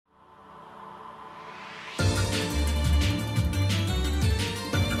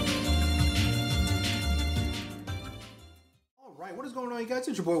on, you guys?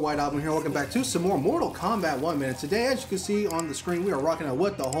 It's your boy White Album here. Welcome back to some more Mortal Kombat 1, man. Today, as you can see on the screen, we are rocking out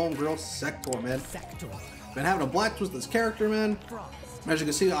with the homegirl Sektor, man. Been having a blast with this character, man. As you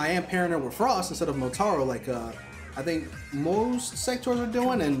can see, I am pairing her with Frost instead of Motaro, like I think most Sektors are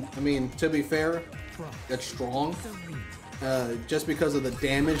doing. And I mean, to be fair, that's strong, just because of the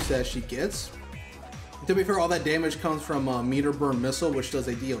damage that she gets. To be fair, all that damage comes from Meter Burn Missile, which does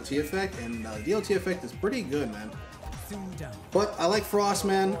a DOT effect, and DOT effect is pretty good, man. But I like Frost,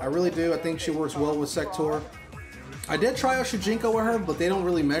 man. I really do. I think she works well with Sektor. I did try out Shujinko with her, but they don't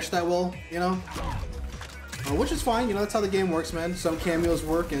really mesh that well, you know? Which is fine, you know, that's how the game works, man. Some cameos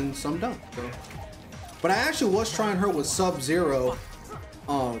work and some don't. So. But I actually was trying her with Sub-Zero,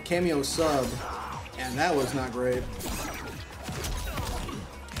 cameo sub, and that was not great.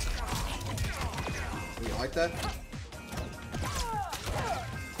 You like that?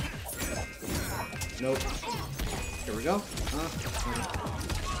 Nope. Here we go.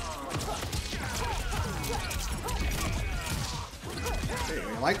 Hey,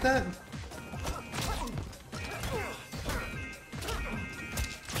 you like that?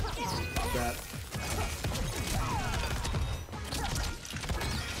 That.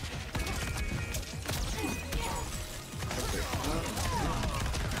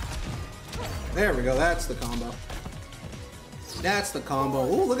 There we go. That's the combo. That's the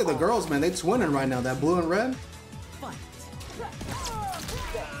combo. Ooh, look at the girls, man. They twinning right now. That blue and red.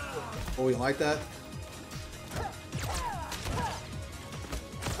 Oh, you like that?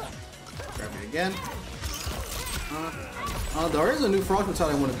 Grab me again. There is a new Frost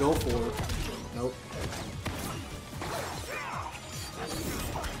Mentality I want to go for. Nope.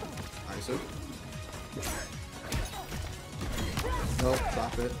 Nice. Nope,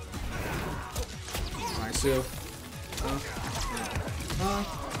 stop it. Nice.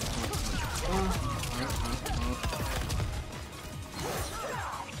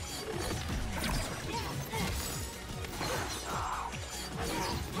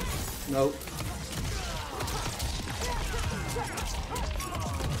 Nope.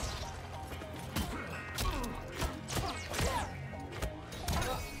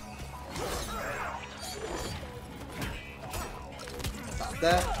 Stop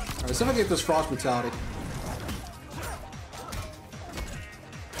that. Alright, see if I get this Frost Mentality.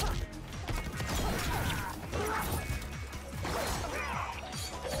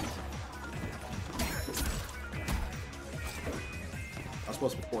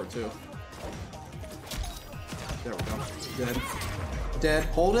 Supposed to report too. There we go. Dead. Dead.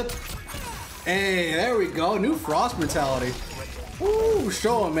 Hold it. Hey, there we go. New Frost Mentality. Woo,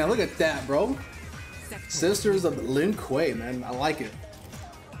 show him, man. Look at that, bro. Sisters of Lin Kuei, man. I like it.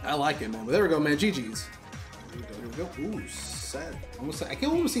 I like it, man. But there we go, man. GG's. Here we go. Ooh, sad. I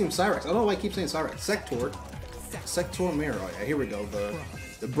can't almost see him Cyrex. I don't know why I keep saying Cyrex. Sektor. Sektor Mirror. Oh, yeah, here we go.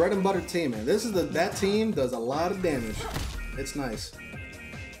 The bread and butter team, man. This is that team does a lot of damage. It's nice.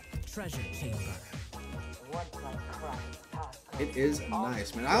 Treasure chamber. It is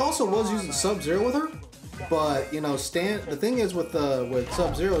nice, man. I also was using Sub-Zero with her, but you know, the thing is with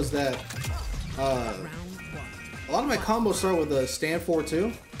Sub-Zero is that a lot of my combos start with a stand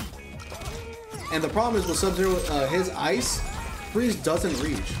 4-2, and the problem is with Sub-Zero, his ice freeze doesn't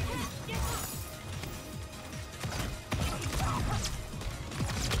reach.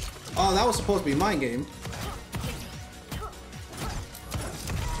 Oh, that was supposed to be mind game.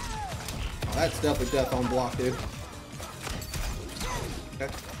 That's definitely death on block, dude. Okay.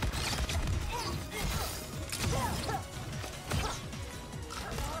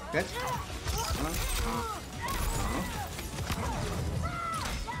 Okay.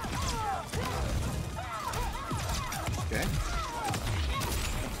 Okay.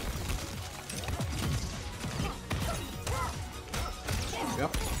 There we go.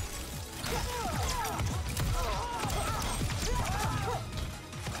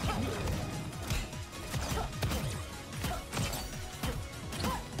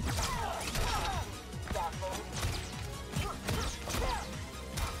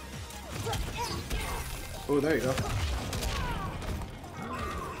 Oh, there you go.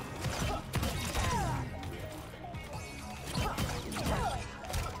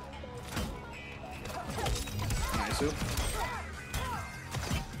 Nice. There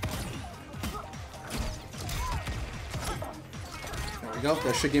we go.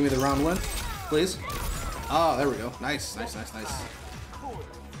 That should give me the round win, please. Ah, there we go. Nice, nice, nice, nice.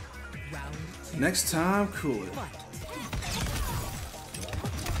 Next time, cool it.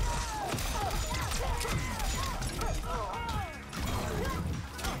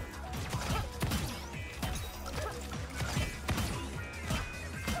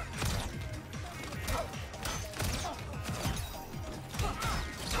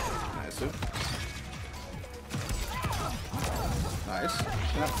 Nice.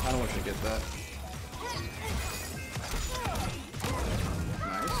 I don't want you to get that.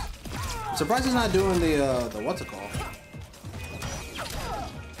 Nice. I'm surprised he's not doing the what's it called?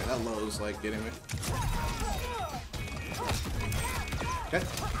 Okay, that low is like getting me. Okay.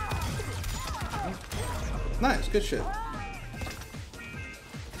 Nice, good shit.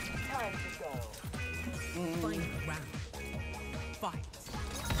 Final round. Fight.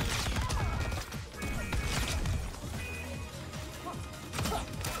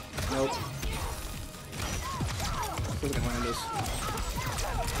 Nope. See if I can land this.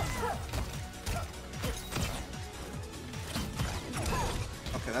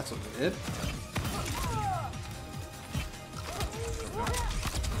 Okay, that's a hit.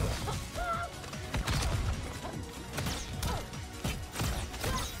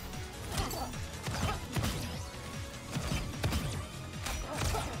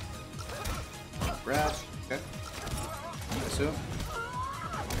 Grab. Okay. Nice too.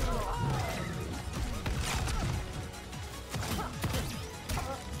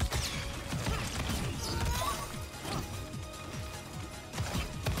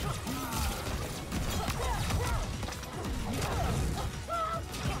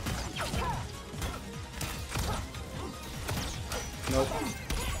 Nope.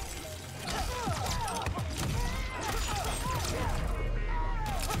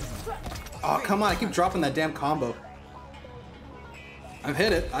 Oh, come on. I keep dropping that damn combo. I've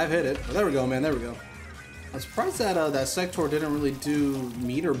hit it. Oh, there we go, man. There we go. I'm surprised that that Sektor didn't really do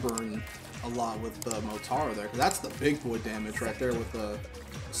meter burn a lot with Motaro there. Because that's the big boy damage right there with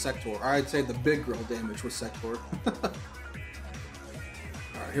Sektor. Or I'd say the big girl damage with Sektor.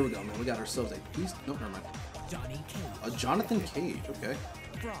 Alright, here we go, man. We got ourselves a beast. Nope, never mind. Johnny Cage. A Jonathan Cage, okay.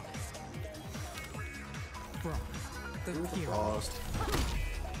 Frost. Frost. The hero. Frost.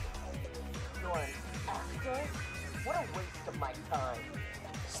 What a waste of my time.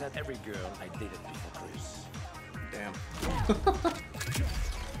 Said every girl I dated before Chris. Damn.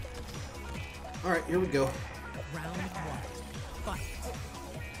 Alright, here we go. Round one. Fight.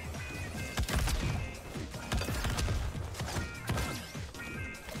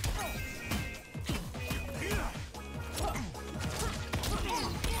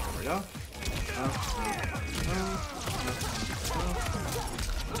 There we go.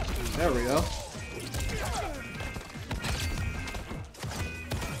 There we go.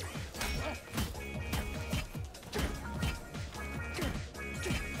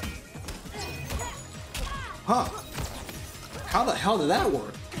 Huh. How the hell did that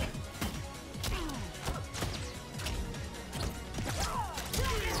work?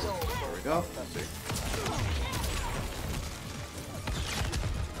 There we go. Let's see.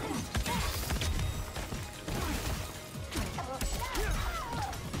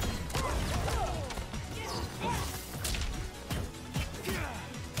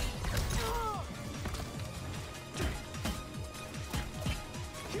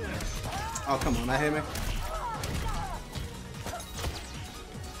 Oh, come on, that hit me.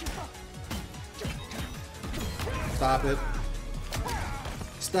 Stop it.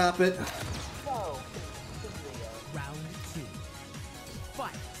 Stop it. Round two.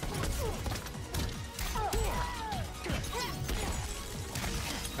 Fight.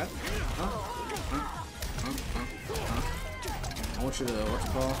 I want you to, what's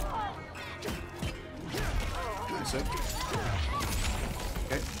it called? Nice.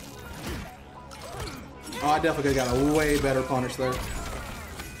 Okay. Oh, I definitely could have got a way better punish there.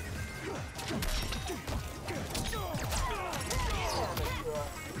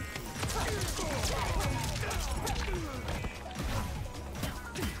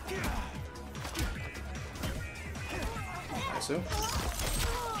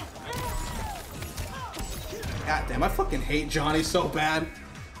 God damn, I fucking hate Johnny so bad.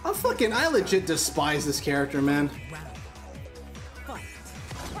 I legit despise this character, man. Round. Fight.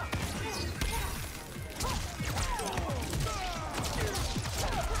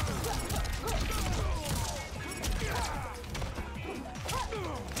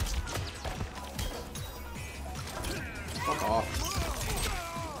 Fuck off.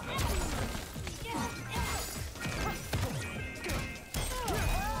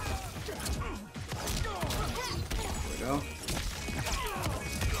 There we go.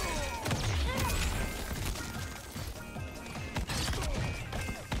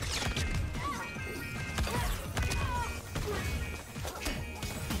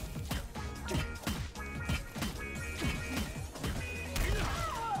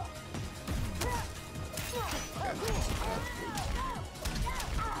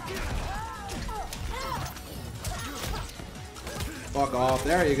 Fuck off.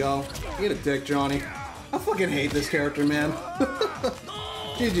 There you go. Eat a dick, Johnny. I fucking hate this character, man.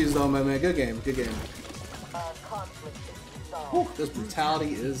 GG's though, man. Good game. Good game. Conflict is resolved. Whew, this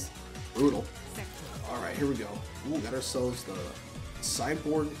brutality is brutal. Alright, here we go. Ooh, got ourselves the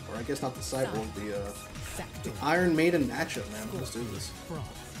cyborg, or I guess not the cyborg, the Iron Maiden matchup, man. Let's do this.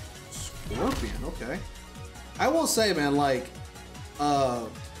 Scorpion, okay. I will say, man, like,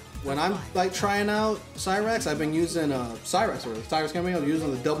 when I'm like trying out Cyrax, I've been using Cyrax, or Cyrax coming out,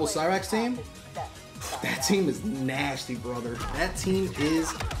 using the double Cyrax team. That team is nasty, brother. That team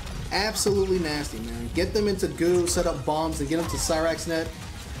is absolutely nasty, man. Get them into goo, set up bombs, and get them to Cyrax net.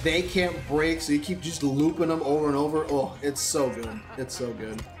 They can't break, so you keep just looping them over and over. Oh, it's so good. It's so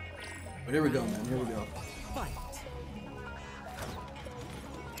good. But here we go, man. Here we go.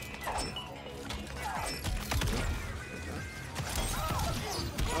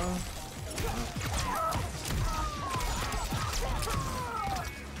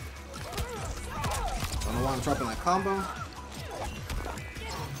 Don't know why I'm dropping that combo.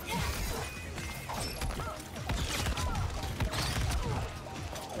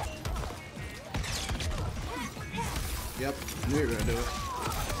 Yep, I knew you were gonna do it.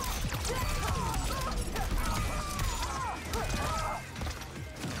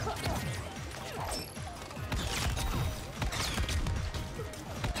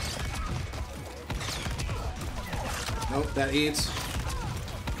 Nope, that eats.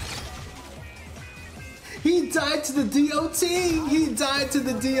 He died to the DOT! He died to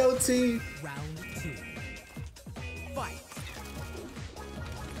the DOT! Round 2. Fight.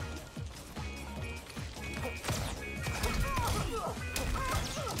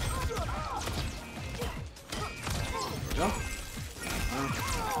 Go.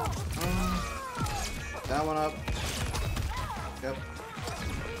 That one up. Yep.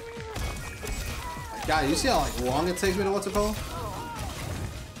 God, you see how like long it takes me to what's it called?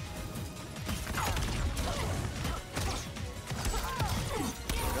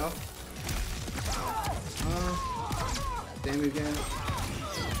 There we go. Damn you again.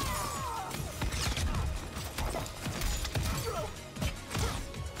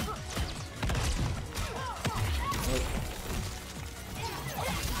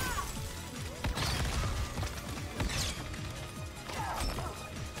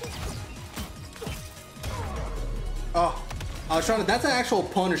 Oh, I was trying to. That's an actual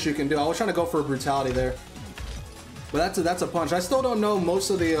punish you can do. I was trying to go for a brutality there, but that's a punch. I still don't know most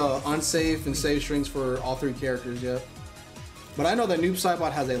of the unsafe and save strings for all three characters yet, but I know that Noob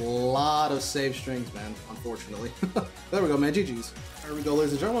Saibot has a lot of save strings, man. Unfortunately, there we go, man. GG's. There we go,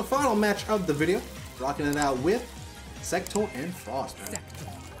 ladies and gentlemen. Final match of the video. Rocking it out with Sektor and Frost, man.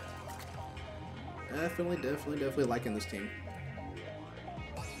 Definitely liking this team.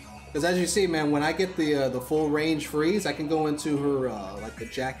 Because as you see, man, when I get the full range freeze, I can go into her like the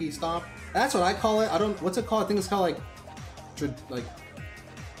Jackie stomp. That's what I call it. I don't. What's it called? I think it's called like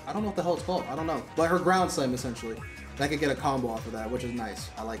I don't know what the hell it's called. I don't know. But her ground slam essentially. I could get a combo off of that, which is nice.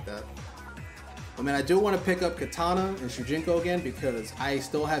 I like that. But man, I do want to pick up Katana and Shujinko again because I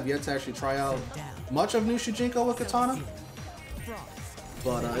still have yet to actually try out much of new Shujinko with Katana.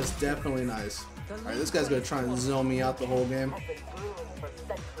 But it's definitely nice. All right, this guy's gonna try and zone me out the whole game.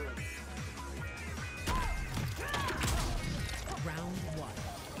 Round 1.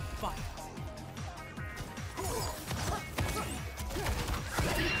 Fight.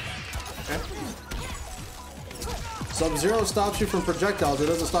 Okay. Sub-Zero stops you from projectiles. It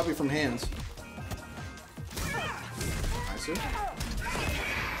doesn't stop you from hands. I see.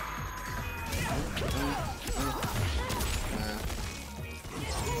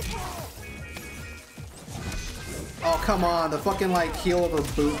 Oh, come on. The fucking, like, heel of her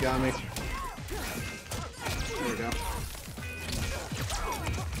boot got me. There we go.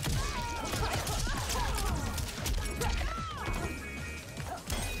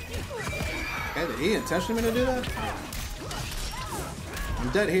 Okay, did he intentionally mean to do that? I'm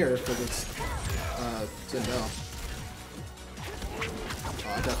dead here because it's Zindel.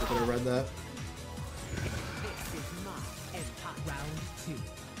 Oh, I definitely could have read that. This is not Empire. Round 2.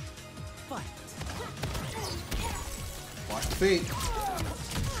 Fight. Watch the feet.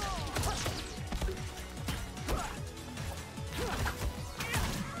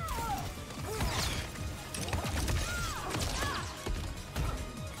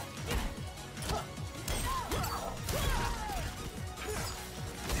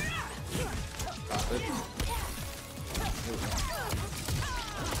 Got it.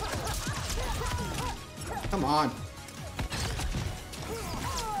 Come on.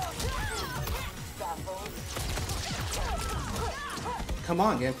 Come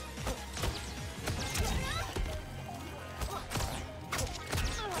on, game.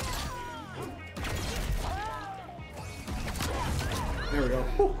 There we go.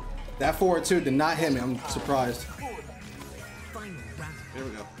 Whew. That forward 2 did not hit me. I'm surprised. Final round. Here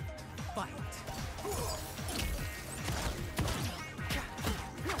we go. Fight.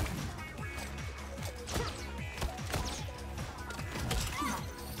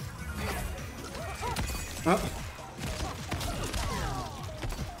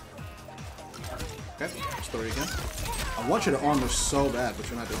 Okay, story again. I want you to armor so bad, but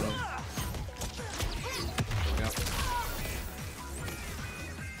you're not doing it.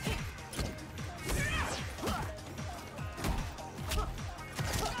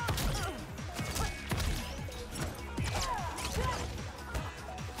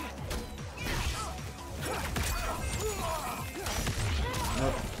 There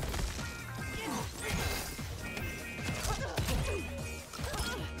we go. Nope.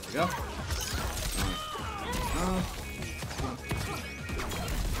 There we go.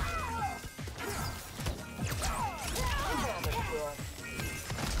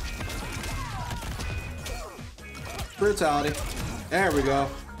 Brutality. There we go.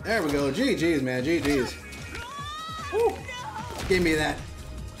 There we go. GG's, man. GG's. Woo. Give me that.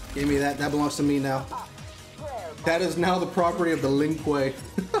 Give me that. That belongs to me now. That is now the property of the Lin Kuei.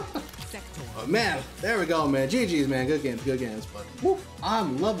 Oh, man. There we go, man. GG's, man. Good games. Good games. But woo,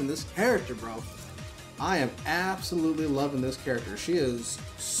 I'm loving this character, bro. I am absolutely loving this character. She is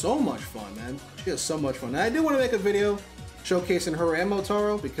so much fun, man. She is so much fun. And I do want to make a video showcasing her and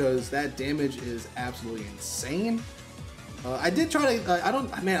Motaro because that damage is absolutely insane. I did try to, I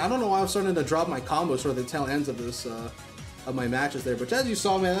don't know why I was starting to drop my combos for the tail ends of this, of my matches there. But as you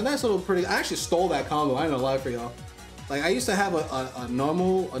saw, man, a nice little pretty, I actually stole that combo, I ain't gonna lie for y'all. Like, I used to have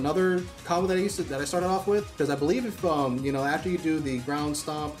another combo that I started off with, because I believe if, you know, after you do the ground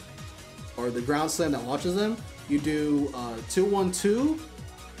stomp, or the ground slam that launches them, you do 2-1-2,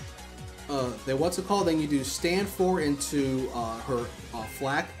 then what's it called? Then you do stand 4 into her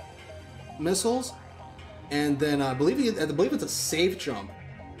flak missiles. And then I believe it's a safe jump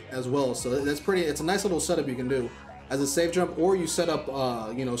as well. So that's pretty. It's a nice little setup you can do as a safe jump, or you set up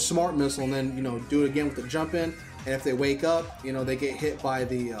you know, smart missile and then, you know, do it again with the jump in. And if they wake up, you know, they get hit by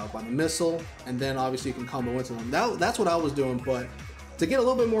the missile, and then obviously you can combo into them. That's what I was doing. But to get a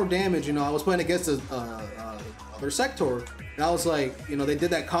little bit more damage, you know, I was playing against other Sektor, and I was like, you know, they did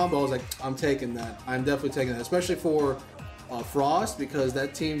that combo. I was like, I'm taking that. I'm definitely taking that, especially for Frost, because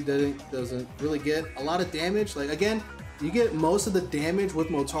that team doesn't really get a lot of damage. Like, again, you get most of the damage with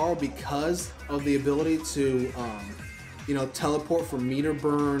Motaro because of the ability to you know, teleport from meter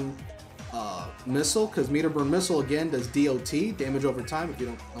burn missile, because meter burn missile again does DOT, damage over time, if you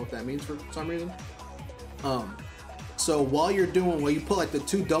don't know what that means for some reason. So while you put like the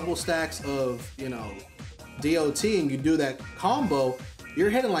 2 double stacks of, you know, DOT and you do that combo, you're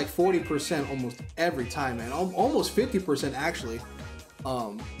hitting like 40% almost every time, man. Almost 50% actually.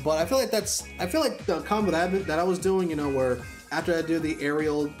 But I feel like the combo that I was doing, you know, where after I do the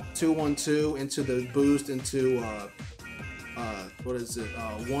aerial 2-1-2 into the boost into what is it,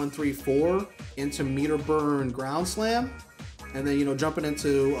 1-3-4 into meter burn ground slam, and then, you know, jumping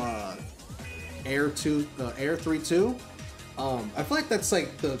into air 3-2. I feel like that's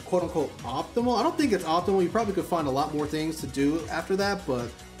like the quote-unquote optimal. I don't think it's optimal. You probably could find a lot more things to do after that, but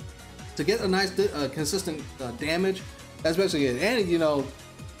to get a nice consistent damage, that's basically it. And you know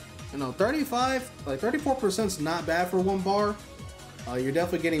 34% is not bad for 1 bar. You're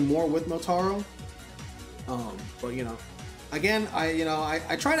definitely getting more with Motaro. But you know, again,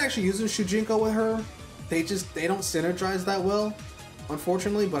 I tried actually using Shujinko with her. They don't synergize that well,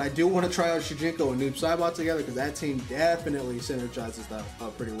 unfortunately. But I do want to try out Shujinko and Noob Saibot together, because that team definitely synergizes that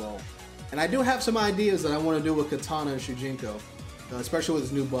pretty well. And I do have some ideas that I want to do with Katana and Shujinko, especially with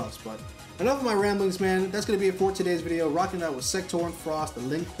his new buffs. But enough of my ramblings, man. That's going to be it for today's video. Rocking out with Sektor and Frost, the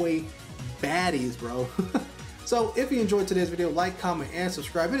Lin Kuei baddies, bro. So if you enjoyed today's video, like, comment, and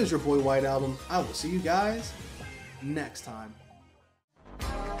subscribe. It is your boy White Album. I will see you guys next time.